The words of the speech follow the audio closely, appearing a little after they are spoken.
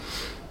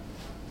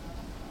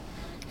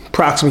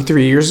Approximately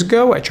 3 years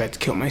ago, I tried to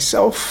kill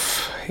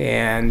myself,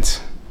 and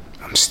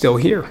I'm still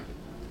here.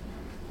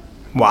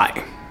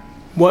 Why?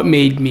 What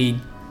made me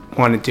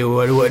want to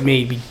do it? What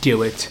made me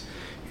do it?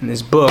 In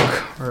this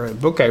book, or a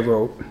book I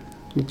wrote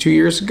 2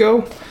 years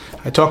ago,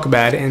 I talk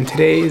about it, and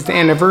today is the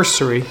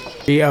anniversary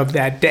of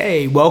that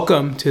day.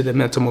 Welcome to the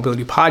Mental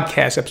Mobility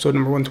Podcast, episode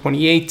number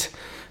 128.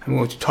 I'm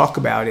going to talk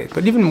about it,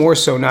 but even more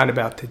so, not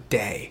about the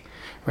day,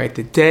 right?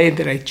 The day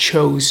that I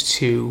chose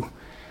to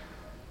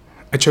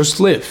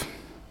live.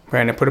 Right,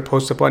 and I put a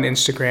post up on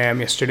Instagram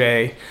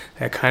yesterday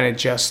that kind of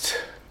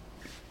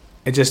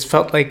I just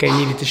felt like I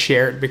needed to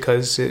share it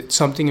because it's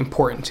something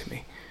important to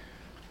me.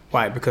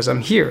 Why? Because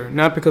I'm here,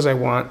 not because I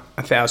want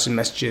 1,000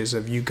 messages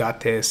of you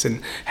got this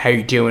and how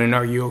you doing and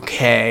are you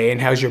okay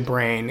and how's your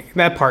brain.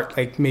 That part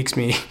makes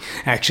me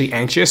actually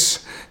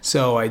anxious,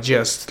 so I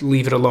just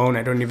leave it alone.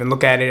 I don't even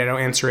look at it. I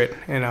don't answer it,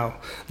 and I'll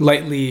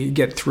lightly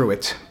get through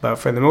it. But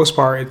for the most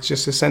part, it's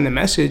just to send a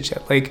message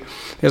that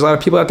there's a lot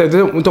of people out there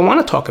that don't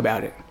want to talk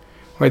about it.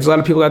 Right? There's a lot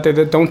of people out there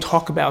that don't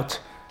talk about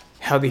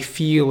how they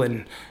feel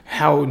and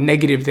how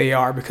negative they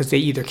are because they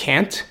either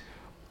can't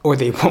or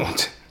they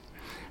won't.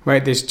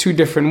 Right? There's two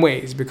different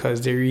ways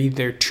because they're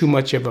either too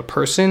much of a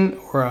person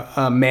or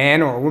a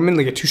man or a woman,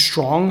 they're too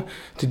strong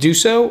to do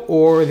so,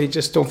 or they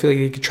just don't feel like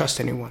they can trust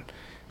anyone.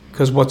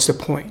 Because what's the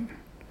point?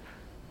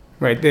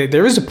 Right?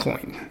 There is a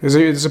point.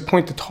 There's a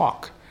point to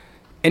talk.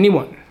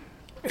 Anyone.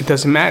 It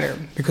doesn't matter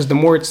because the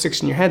more it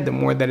sticks in your head, the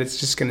more that it's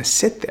just going to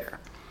sit there.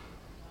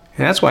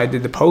 And that's why I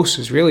did the post,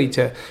 is really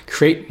to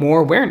create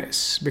more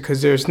awareness,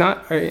 because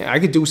I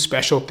could do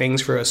special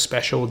things for a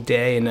special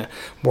day and a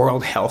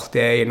World Health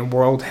Day and a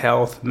World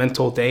Health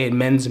Mental Day and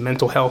Men's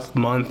Mental Health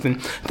Month. And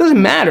it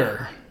doesn't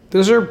matter.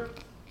 Those are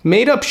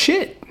made up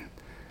shit.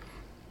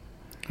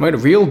 Right? A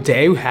real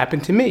day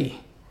happened to me.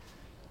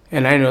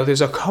 And I know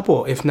there's a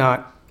couple, if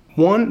not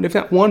one,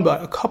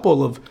 but a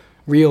couple of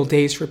real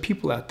days for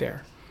people out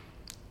there.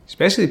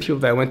 Especially the people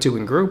that I went to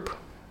in group.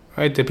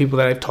 Right, the people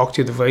that I've talked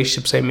to, the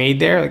relationships I made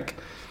there,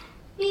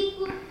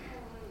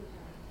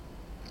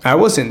 I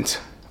wasn't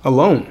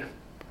alone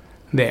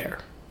there.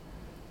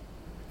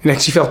 It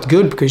actually felt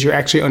good because you're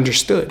actually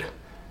understood.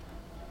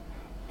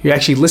 You're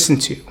actually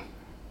listened to.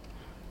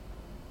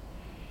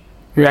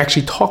 You're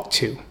actually talked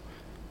to.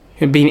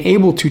 And being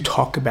able to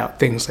talk about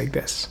things like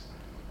this.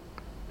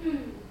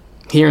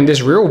 Here in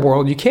this real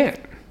world, you can't.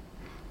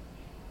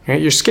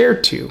 Right? You're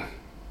scared to.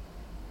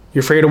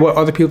 You're afraid of what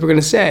other people are going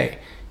to say.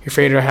 You're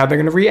afraid of how they're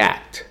going to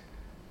react.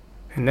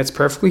 And that's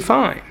perfectly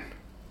fine.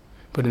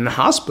 But in the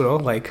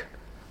hospital,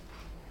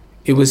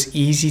 it was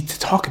easy to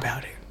talk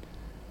about it.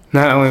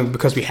 Not only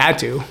because we had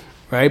to,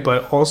 right?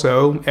 But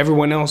also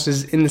everyone else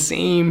is in the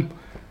same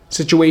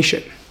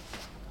situation.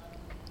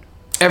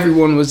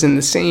 Everyone was in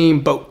the same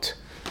boat.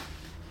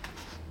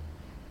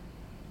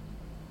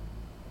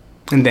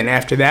 And then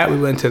after that, we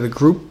went to the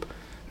group,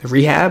 the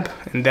rehab,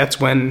 and that's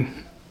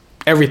when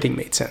everything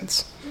made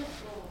sense.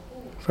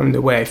 From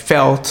the way I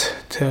felt,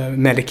 to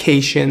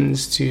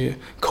medications, to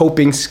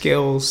coping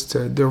skills,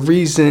 to the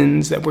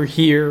reasons that we're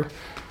here.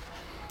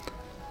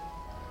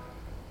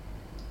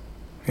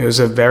 It was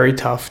a very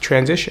tough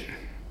transition.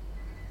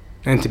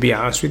 And to be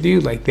honest with you,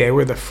 that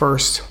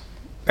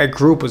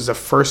group was the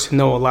first to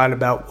know a lot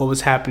about what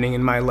was happening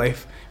in my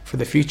life for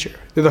the future.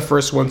 They're the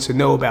first ones to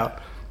know about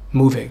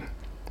moving.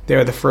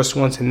 They're the first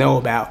ones to know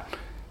about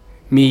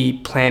me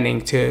planning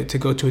to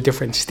go to a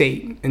different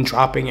state and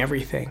dropping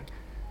everything.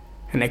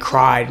 And I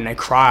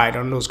cried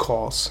on those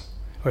calls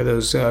or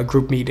those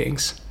group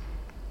meetings.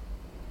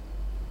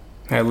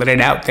 And I let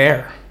it out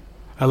there.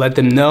 I let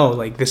them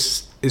know,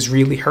 this is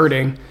really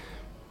hurting,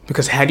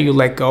 because how do you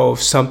let go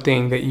of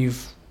something that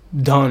you've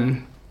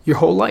done your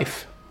whole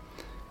life?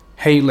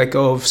 How do you let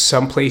go of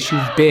some place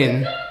you've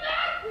been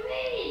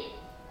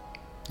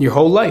your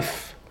whole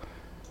life?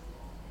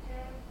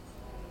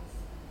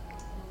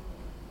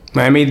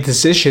 I made the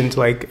decision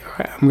to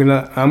I'm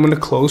gonna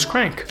close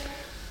Crank.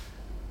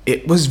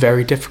 It was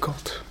very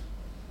difficult.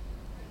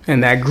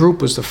 And that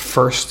group was the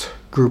first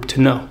group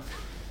to know.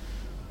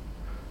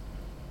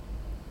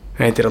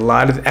 And I did a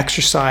lot of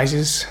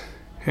exercises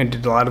and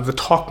did a lot of the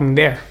talking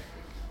there.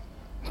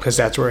 Because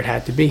that's where it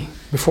had to be.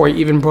 Before I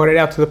even brought it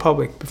out to the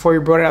public, before I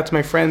brought it out to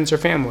my friends or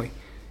family,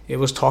 it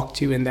was talked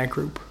to in that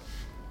group.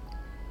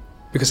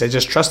 Because I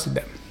just trusted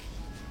them.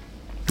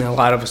 And a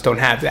lot of us don't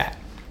have that.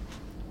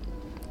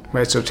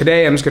 Right, so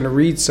today I'm just going to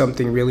read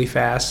something really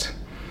fast.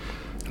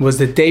 It was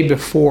the day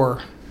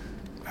before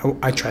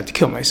I tried to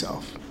kill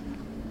myself.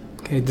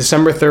 Okay,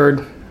 December 3rd,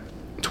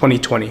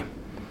 2020.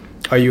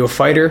 Are you a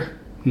fighter?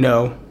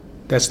 No,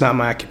 that's not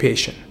my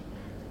occupation.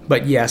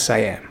 But yes, I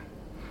am.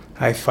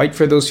 I fight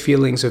for those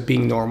feelings of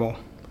being normal.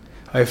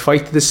 I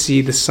fight to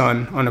see the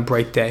sun on a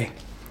bright day.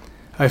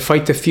 I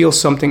fight to feel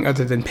something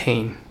other than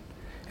pain.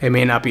 I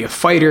may not be a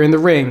fighter in the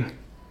ring,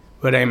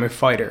 but I am a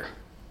fighter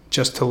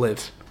just to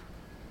live.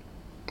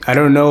 I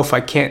don't know if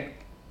I can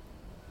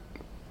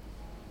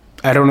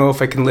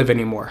live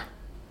anymore.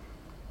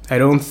 I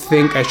don't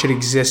think I should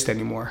exist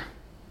anymore.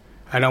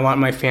 I don't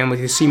want my family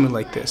to see me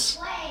like this.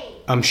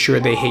 I'm sure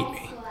they hate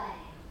me.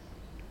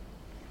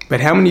 But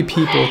how many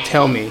people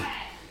tell me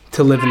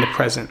to live in the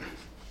present?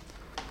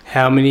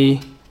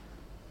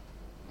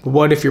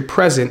 What if your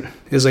present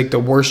is like the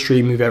worst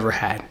dream you've ever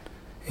had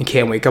and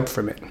can't wake up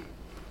from it?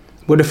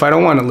 What if I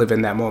don't want to live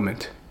in that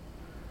moment?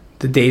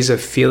 The days of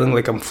feeling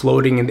like I'm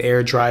floating in the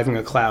air driving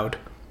a cloud.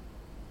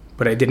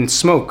 But I didn't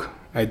smoke.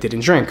 I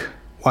didn't drink.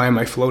 Why am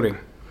I floating?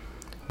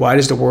 Why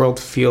does the world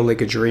feel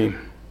like a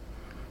dream?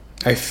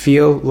 I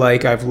feel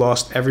like I've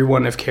lost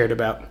everyone I've cared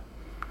about.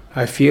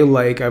 I feel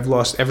like I've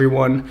lost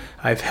everyone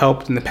I've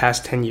helped in the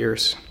past 10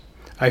 years.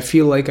 I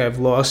feel like I've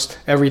lost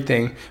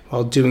everything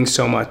while doing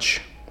so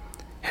much.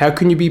 How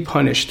can you be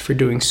punished for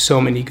doing so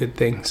many good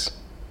things?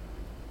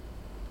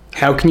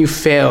 How can you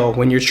fail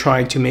when you're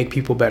trying to make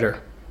people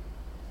better?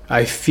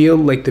 I feel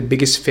like the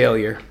biggest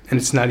failure, and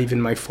it's not even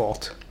my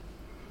fault.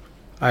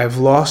 I have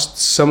lost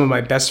some of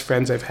my best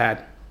friends I've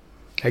had.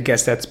 I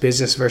guess that's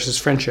business versus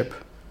friendship.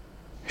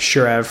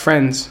 Sure, I have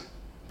friends,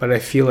 but I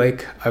feel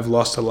like I've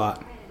lost a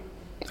lot.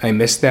 I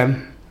miss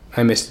them.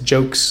 I miss the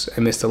jokes.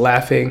 I miss the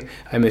laughing.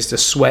 I miss the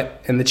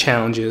sweat and the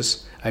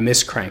challenges. I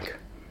miss Crank.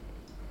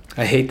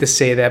 I hate to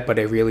say that, but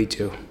I really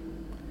do.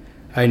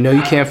 I know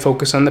you can't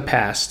focus on the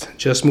past,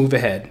 just move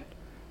ahead,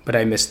 but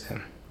I miss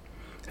them.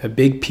 A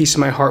big piece of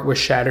my heart was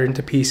shattered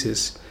into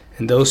pieces,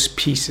 and those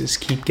pieces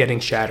keep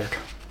getting shattered.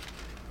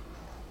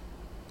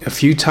 A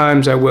few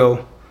times I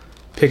will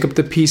pick up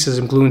the pieces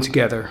and glue them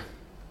together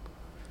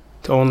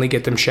to only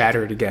get them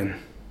shattered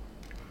again.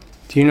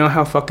 Do you know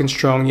how fucking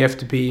strong you have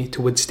to be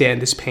to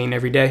withstand this pain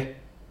every day?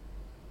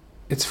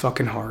 It's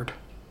fucking hard.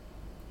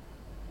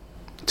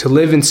 To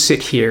live and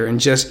sit here and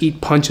just eat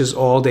punches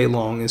all day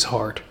long is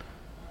hard.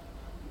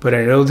 But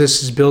I know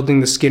this is building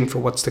the skin for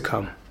what's to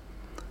come.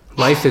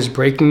 Life is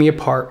breaking me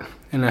apart,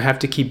 and I have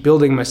to keep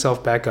building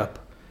myself back up.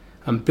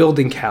 I'm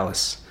building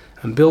callus.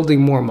 I'm building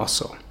more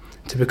muscle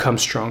to become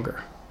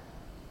stronger.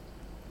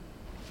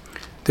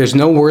 There's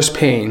no worse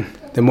pain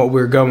than what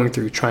we're going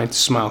through trying to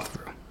smile through.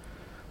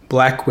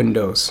 Black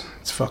windows.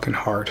 It's fucking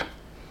hard.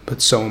 But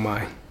so am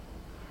I.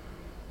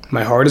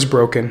 My heart is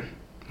broken.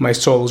 My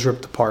soul is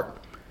ripped apart.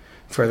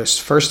 For the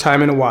first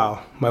time in a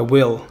while, my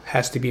will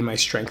has to be my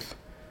strength.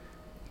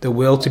 The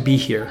will to be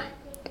here.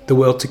 The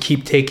will to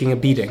keep taking a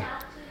beating.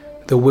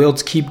 The will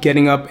to keep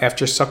getting up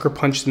after sucker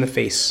punched in the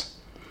face.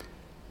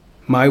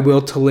 My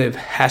will to live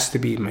has to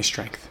be my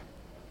strength.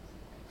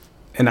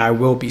 And I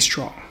will be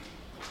strong.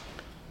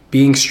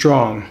 Being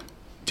strong,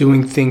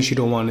 doing things you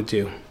don't want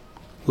to do.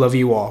 Love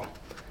you all,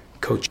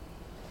 Coach.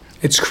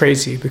 It's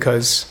crazy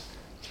because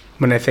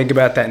when I think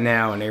about that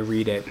now and I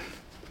read it,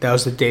 that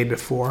was the day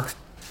before.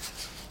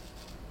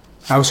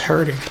 I was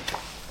hurting.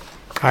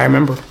 I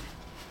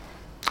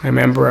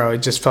remember I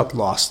just felt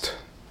lost.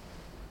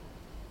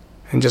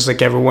 And just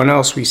like everyone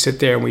else, we sit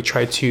there and we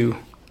try to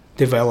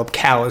develop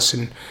callus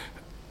and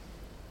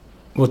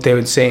what they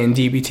would say in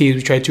DBT is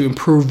we try to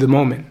improve the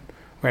moment.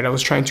 Right, I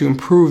was trying to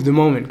improve the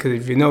moment because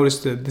if you notice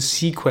the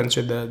sequence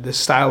or the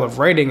style of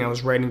writing, I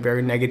was writing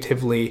very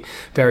negatively,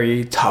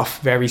 very tough,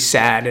 very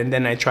sad, and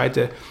then I tried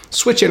to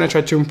switch it and I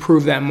tried to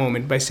improve that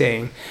moment by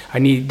saying,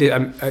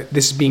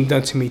 this is being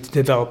done to me to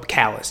develop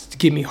callus, to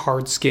give me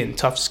hard skin,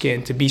 tough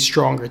skin, to be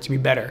stronger, to be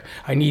better.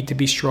 I need to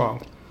be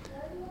strong.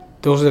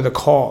 Those are the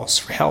calls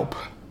for help,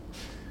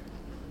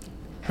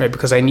 right?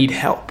 Because I need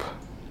help,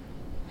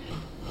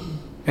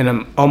 and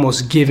I'm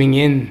almost giving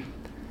in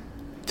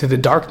to the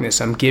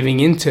darkness. I'm giving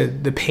into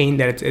the pain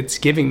that it's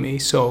giving me.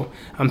 So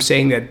I'm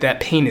saying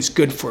that pain is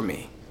good for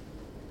me,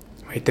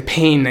 right? The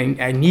pain,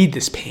 I need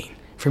this pain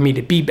for me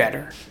to be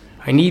better.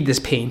 I need this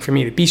pain for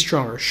me to be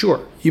stronger.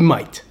 Sure, you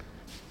might,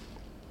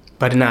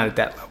 but not at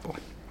that level.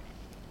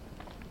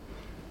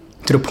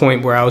 To the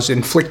point where I was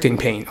inflicting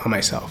pain on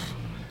myself.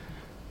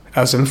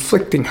 I was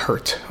inflicting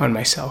hurt on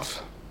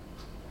myself.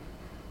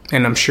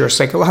 And I'm sure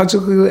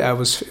psychologically I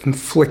was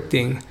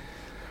inflicting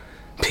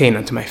pain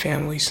onto my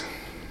families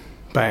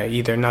by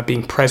either not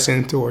being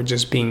present or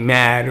just being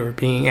mad or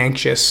being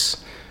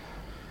anxious.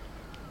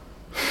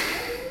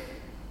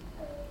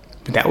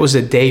 But that was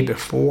the day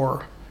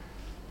before.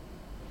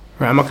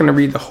 I'm not going to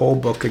read the whole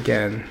book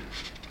again,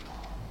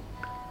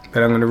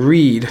 but I'm going to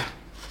read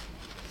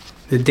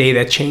the day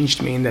that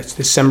changed me, and that's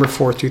December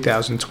 4th,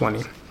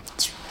 2020.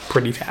 It's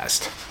pretty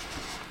fast.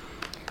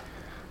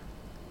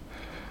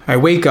 I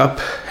wake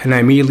up and I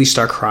immediately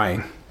start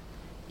crying.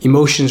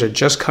 Emotions are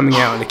just coming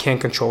out and I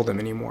can't control them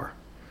anymore.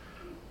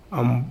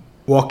 I'm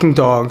walking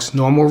dogs,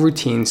 normal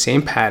routine,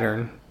 same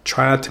pattern,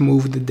 try not to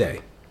move with the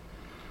day.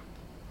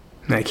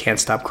 And I can't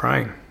stop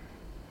crying.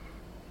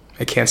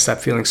 I can't stop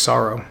feeling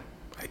sorrow.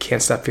 I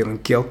can't stop feeling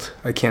guilt.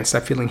 I can't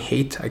stop feeling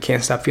hate. I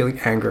can't stop feeling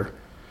anger.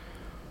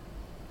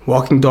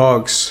 Walking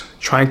dogs,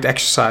 trying to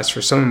exercise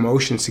for some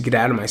emotions to get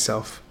out of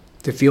myself,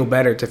 to feel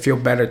better,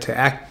 to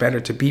act better,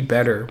 to be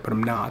better, but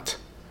I'm not.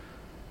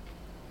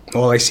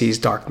 All I see is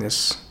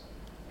darkness.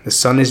 The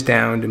sun is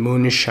down, the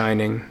moon is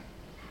shining,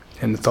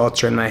 and the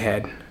thoughts are in my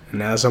head.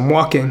 And as I'm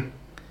walking,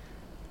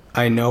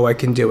 I know I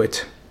can do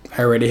it.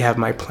 I already have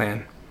my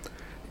plan.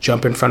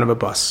 Jump in front of a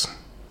bus.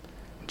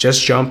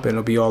 Just jump and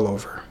it'll be all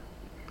over.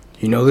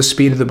 You know the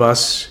speed of the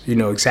bus. You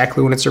know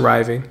exactly when it's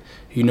arriving.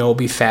 You know it'll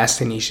be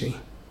fast and easy.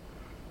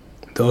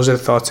 Those are the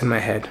thoughts in my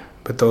head.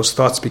 But those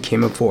thoughts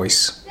became a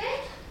voice.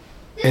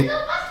 And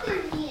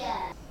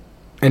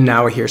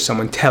now I hear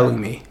someone telling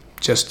me,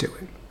 just do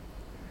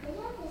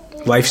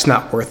it. Life's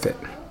not worth it.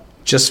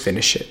 Just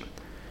finish it.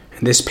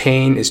 And this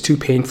pain is too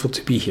painful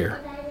to be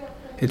here.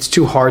 It's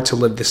too hard to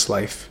live this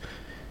life.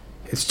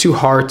 It's too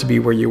hard to be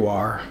where you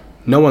are.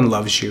 No one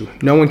loves you.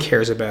 No one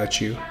cares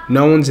about you.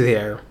 No one's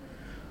there.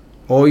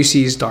 All you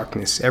see is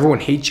darkness. Everyone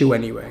hates you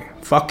anyway.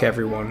 Fuck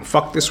everyone.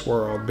 Fuck this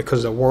world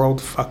because the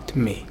world fucked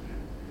me.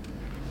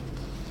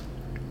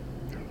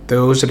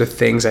 Those are the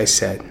things I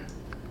said.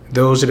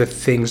 Those are the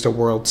things the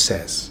world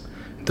says.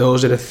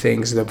 Those are the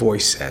things the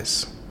voice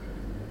says.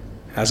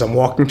 As I'm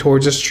walking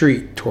towards the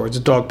street, towards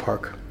the dog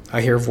park, I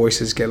hear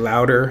voices get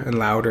louder and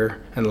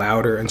louder and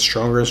louder and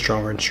stronger and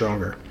stronger and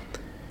stronger.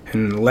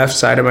 And on the left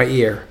side of my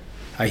ear,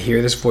 I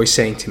hear this voice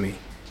saying to me,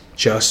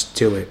 just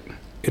do it.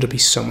 It'll be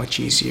so much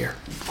easier.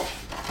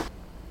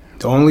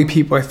 The only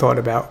people I thought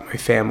about, my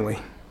family,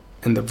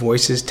 and the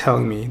voices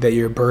telling me that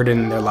you're a burden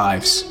in their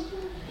lives,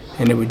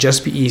 and it would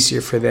just be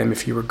easier for them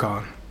if you were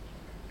gone.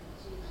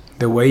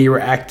 The way you were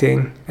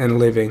acting and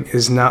living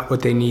is not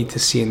what they need to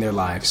see in their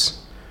lives.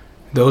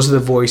 Those are the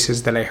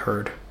voices that I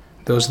heard.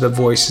 Those are the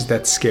voices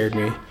that scared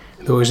me.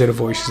 Those are the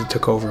voices that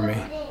took over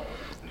me.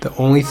 The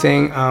only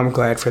thing I'm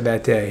glad for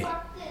that day,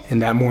 in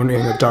that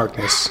morning of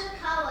darkness,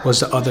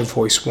 was the other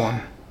voice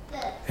won.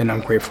 And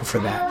I'm grateful for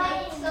that.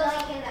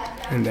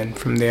 And then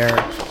from there,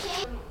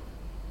 I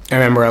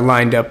remember I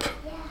lined up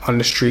on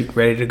the street,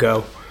 ready to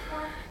go,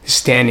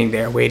 standing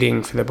there,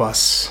 waiting for the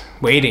bus,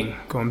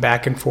 going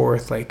back and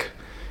forth, like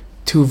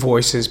two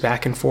voices,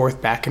 back and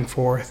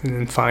forth, and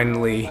then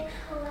finally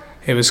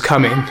it was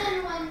coming,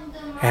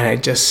 and I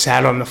just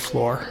sat on the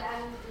floor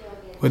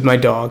with my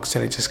dogs,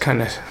 and I just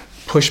kind of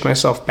pushed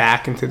myself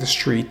back into the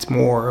street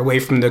more, away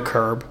from the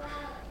curb,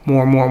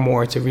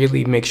 more, to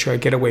really make sure I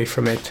get away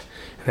from it.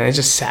 And I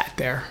just sat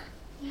there,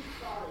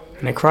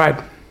 and I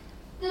cried.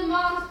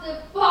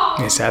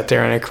 I sat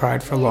there and I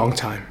cried for a long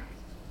time.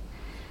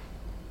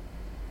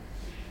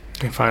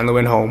 I finally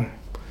went home,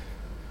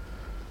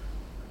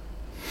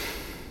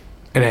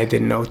 and I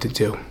didn't know what to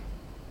do.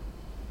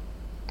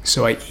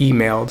 So I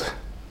emailed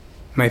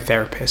my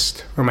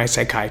therapist or my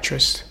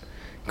psychiatrist,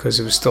 because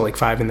it was still like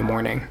 5 a.m.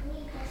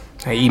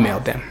 I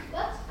emailed them.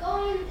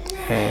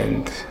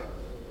 And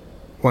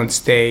once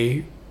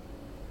they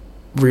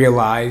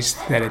realized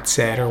that it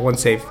said, or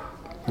once they've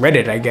read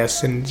it, I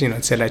guess, and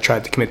it said I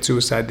tried to commit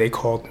suicide, they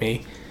called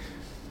me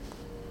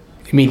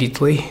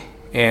immediately,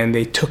 and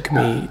they took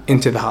me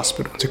into the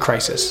hospital, into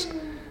crisis.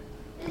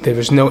 There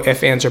was no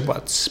ifs, ands, or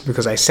buts,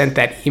 because I sent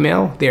that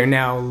email. They are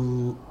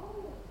now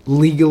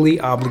legally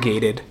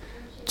obligated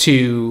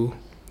to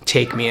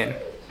take me in.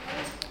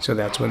 So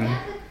that's when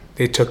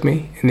they took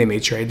me, and they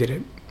made sure I did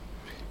it.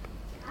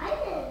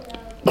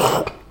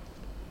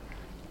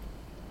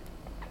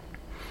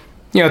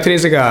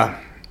 Today's like a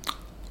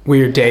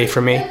weird day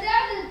for me.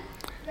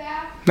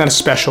 Not a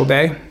special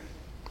day,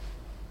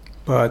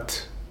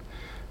 but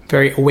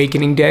very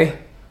awakening day.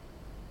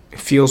 It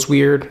feels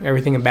weird.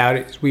 Everything about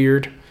it is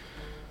weird.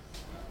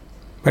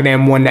 But I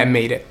am one that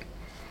made it.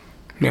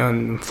 And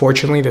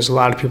unfortunately, there's a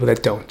lot of people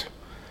that don't.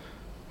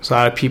 There's a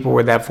lot of people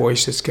where that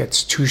voice just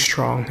gets too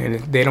strong, and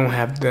they don't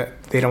have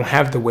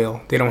the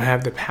will, they don't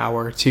have the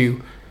power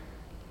to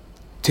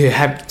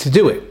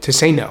do it, to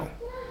say no,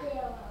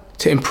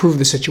 to improve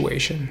the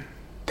situation,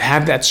 to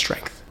have that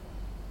strength.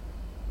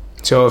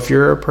 So if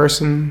you're a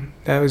person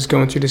that is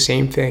going through the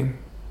same thing,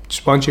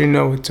 just want you to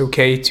know it's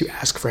okay to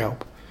ask for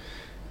help.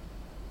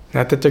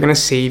 Not that they're going to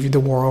save the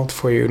world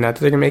for you, not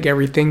that they're going to make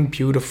everything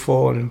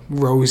beautiful and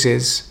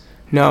roses.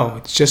 No,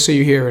 it's just so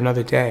you're here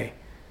another day.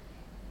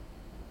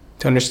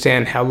 To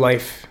understand how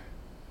life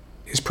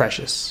is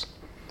precious,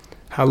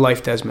 how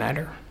life does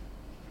matter,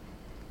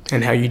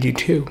 and how you do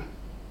too.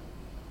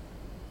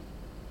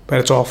 But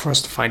it's all for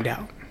us to find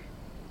out.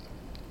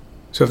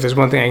 So if there's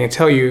one thing I can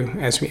tell you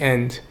as we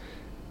end,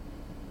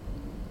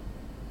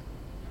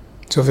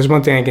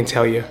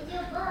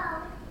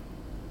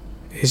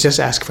 is just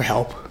ask for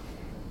help,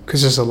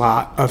 because there's a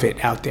lot of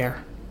it out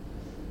there.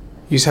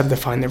 You just have to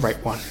find the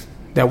right one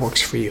that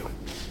works for you.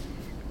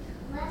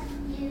 All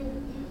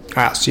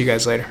right, I'll see you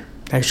guys later.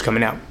 Thanks for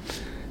coming out.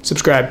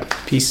 Subscribe.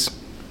 Peace.